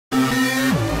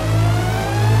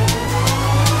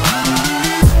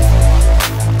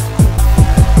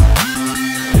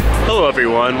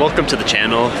everyone, welcome to the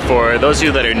channel. For those of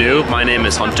you that are new, my name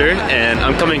is Hunter and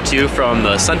I'm coming to you from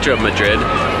the center of Madrid,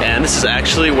 and this is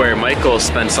actually where Michael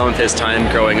spent some of his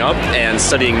time growing up and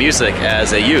studying music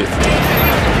as a youth.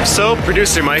 So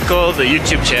Producer Michael, the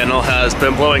YouTube channel, has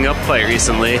been blowing up quite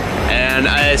recently, and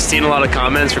I've seen a lot of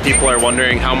comments where people are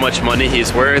wondering how much money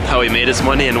he's worth, how he made his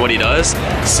money, and what he does.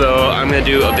 So I'm going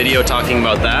to do a video talking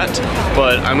about that,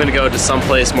 but I'm going to go to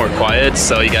someplace more quiet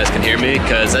so you guys can hear me,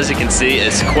 because as you can see,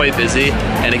 it's quite busy,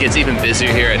 and it gets even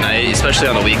busier here at night, especially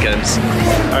on the weekends.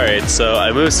 Alright, so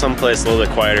I moved someplace a little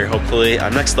bit quieter, hopefully.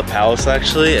 I'm next to the palace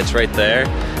actually, it's right there,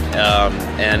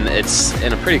 and it's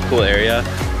in a pretty cool area.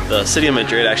 The city of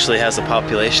Madrid actually has a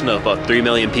population of about 3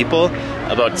 million people,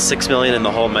 about 6 million in the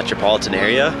whole metropolitan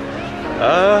area.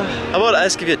 How about I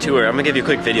just give you a tour? I'm gonna give you a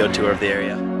quick video tour of the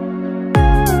area.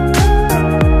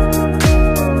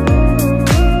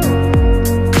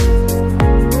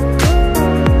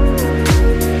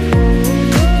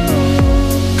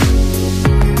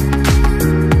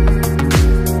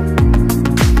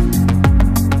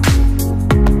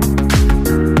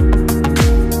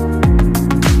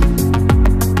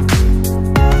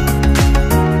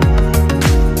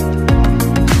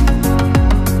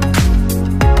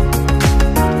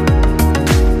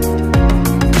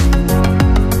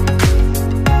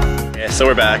 So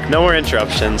we're back, no more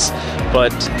interruptions,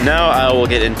 but now I will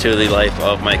get into the life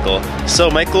of Michael.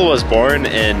 So Michael was born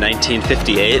in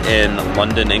 1958 in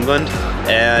London, England,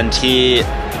 and he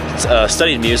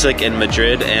studied music in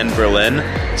Madrid and Berlin,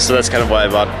 so that's kind of why I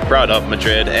brought up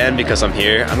Madrid. And because I'm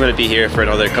here, I'm going to be here for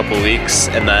another couple weeks,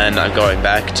 and then I'm going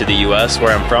back to the US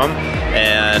where I'm from.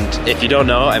 And if you don't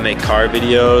know, I make car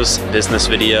videos, business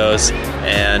videos,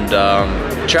 and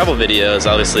travel videos,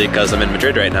 obviously, because I'm in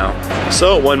Madrid right now.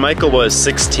 So when Michael was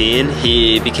 16,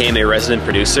 he became a resident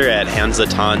producer at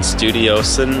Hansaton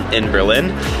Studios in Berlin,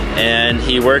 and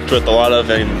he worked with a lot of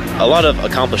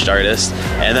accomplished artists,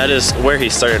 and that is where he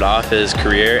started off his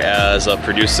career as a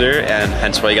producer, and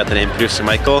hence why he got the name Producer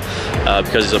Michael,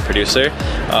 because he's a producer.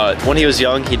 When he was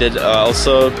young, he did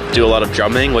also do a lot of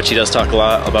drumming, which he does talk a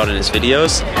lot about in his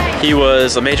videos. He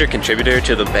was a major contributor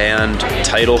to the band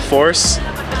Tidal Force.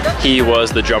 He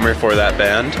was the drummer for that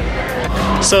band.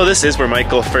 So this is where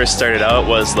Michael first started out,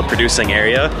 was the producing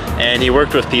area, and he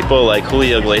worked with people like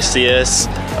Julio Iglesias,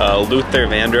 Luther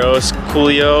Vandross,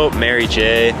 Coolio, Mary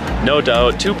J, No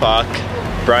Doubt, Tupac,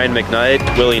 Brian McKnight,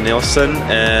 Willie Nelson,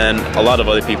 and a lot of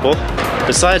other people.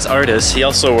 Besides artists, he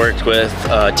also worked with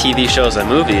TV shows and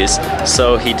movies,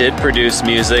 so he did produce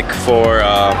music for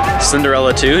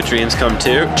Cinderella 2, Dreams Come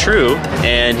True,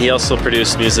 and he also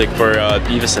produced music for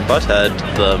Beavis and Butthead,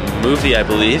 the movie I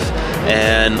believe,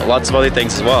 and lots of other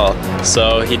things as well.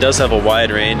 So he does have a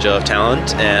wide range of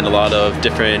talent and a lot of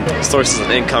different sources of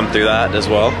income through that as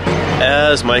well.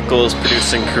 As Michael's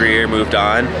producing career moved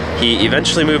on, he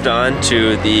eventually moved on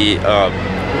to the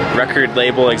record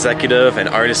label executive and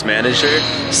artist manager,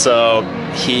 so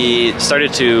he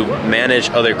started to manage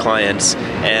other clients,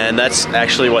 and that's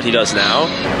actually what he does now.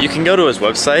 You can go to his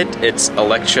website, it's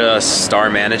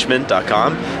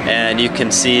electrastarmanagement.com, and you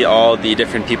can see all the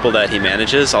different people that he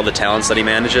manages, all the talents that he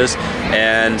manages,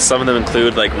 and some of them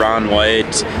include like Ron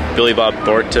White, Billy Bob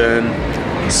Thornton,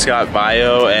 Scott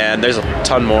Bio, and there's a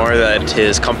ton more that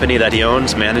his company that he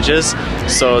owns manages.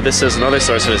 So this is another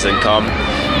source of his income,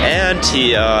 and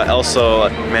he also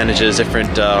manages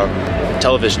different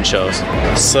television shows.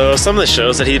 So some of the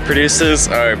shows that he produces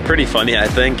are pretty funny, I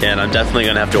think, and I'm definitely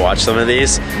gonna have to watch some of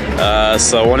these.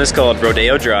 So one is called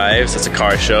Rodeo Drives. It's a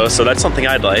car show, so that's something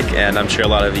I'd like, and I'm sure a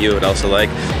lot of you would also like.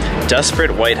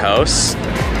 Desperate White House,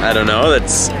 I don't know,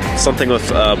 that's something with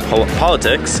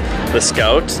politics. The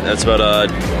Scout, that's about a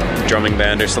drumming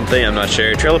band or something, I'm not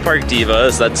sure. Trailer Park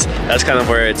Divas, that's kind of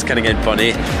where it's kind of getting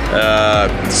funny.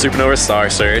 Supernova Star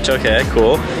Search, okay,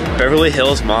 cool. Beverly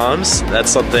Hills Moms,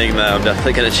 that's something that I'm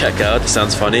definitely gonna check out,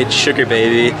 sounds funny. Sugar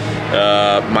Baby,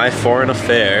 My Foreign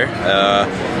Affair,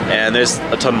 and there's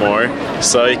a ton more.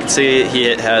 So you can see he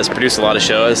has produced a lot of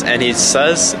shows, and he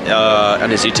says on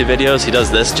his YouTube videos he does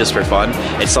this just for fun.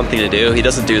 It's something to do. He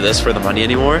doesn't do this for the money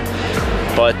anymore,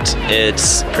 but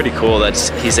it's pretty cool that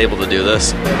he's able to do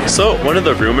this. So one of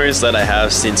the rumors that I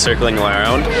have seen circling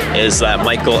around is that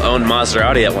Michael owned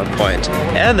Maserati at one point,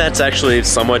 and that's actually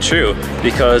somewhat true,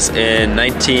 because in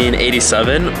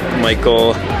 1987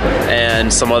 Michael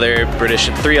and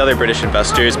three other British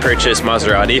investors purchased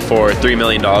Maserati for $3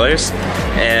 million,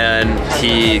 and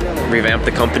he revamped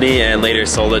the company and later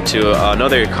sold it to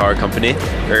another car company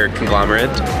or conglomerate.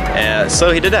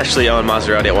 So he did actually own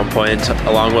Maserati at one point,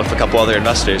 along with a couple other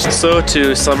investors. So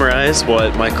to summarize,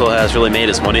 what Michael has really made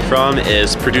his money from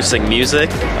is producing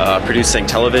music, producing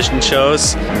television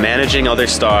shows, managing other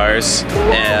stars,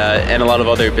 and a lot of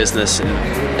other business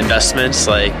investments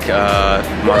like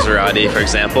Maserati, for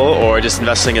example, or just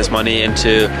investing his money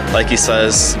into, like he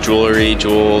says, jewelry,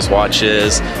 jewels,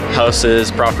 watches, houses,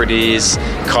 properties,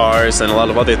 cars, and a lot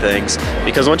of other things.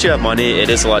 Because once you have money, it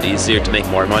is a lot easier to make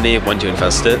more money when you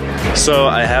invest it. So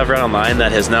I have read online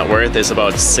that his net worth is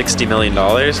about $60 million,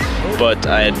 but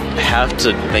I have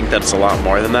to think that it's a lot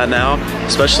more than that now,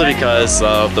 especially because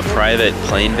of the private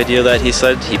plane video that he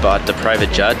said he bought the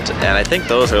private jet, and I think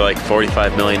those are like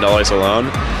 $45 million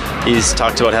alone. He's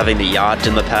talked about having the yacht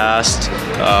in the past,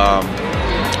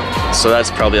 so that's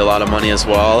probably a lot of money as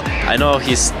well. I know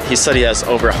he said he has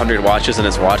over 100 watches in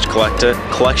his watch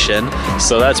collection,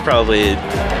 so that's probably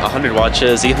 100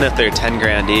 watches, even if they're 10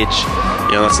 grand each,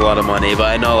 you know, that's a lot of money. But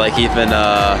I know, like, even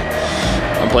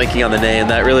I'm blanking on the name,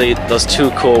 that really, those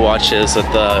two cool watches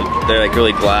with they're like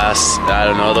really glass, I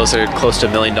don't know, those are close to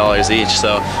 $1 million each.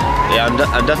 So yeah,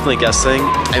 I'm definitely guessing,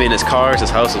 I mean his cars,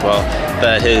 his house as well,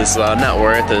 that his net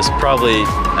worth is probably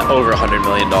over $100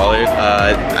 million.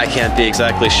 I can't be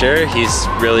exactly sure, he's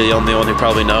really the only one who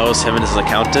probably knows, him and his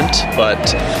accountant. But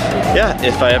yeah,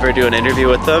 if I ever do an interview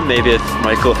with them, maybe if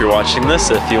Michael, if you're watching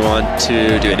this, if you want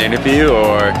to do an interview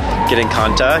or get in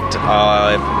contact,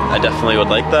 I definitely would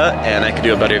like that, and I could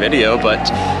do a better video. But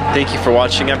thank you for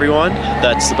watching, everyone.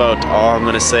 That's about all I'm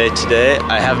gonna say today.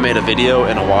 I haven't made a video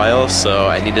in a while, so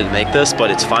I needed to make this,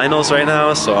 but it's finals right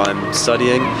now, so I'm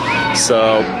studying.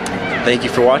 So thank you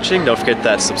for watching. Don't forget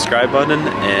that subscribe button,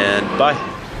 and bye.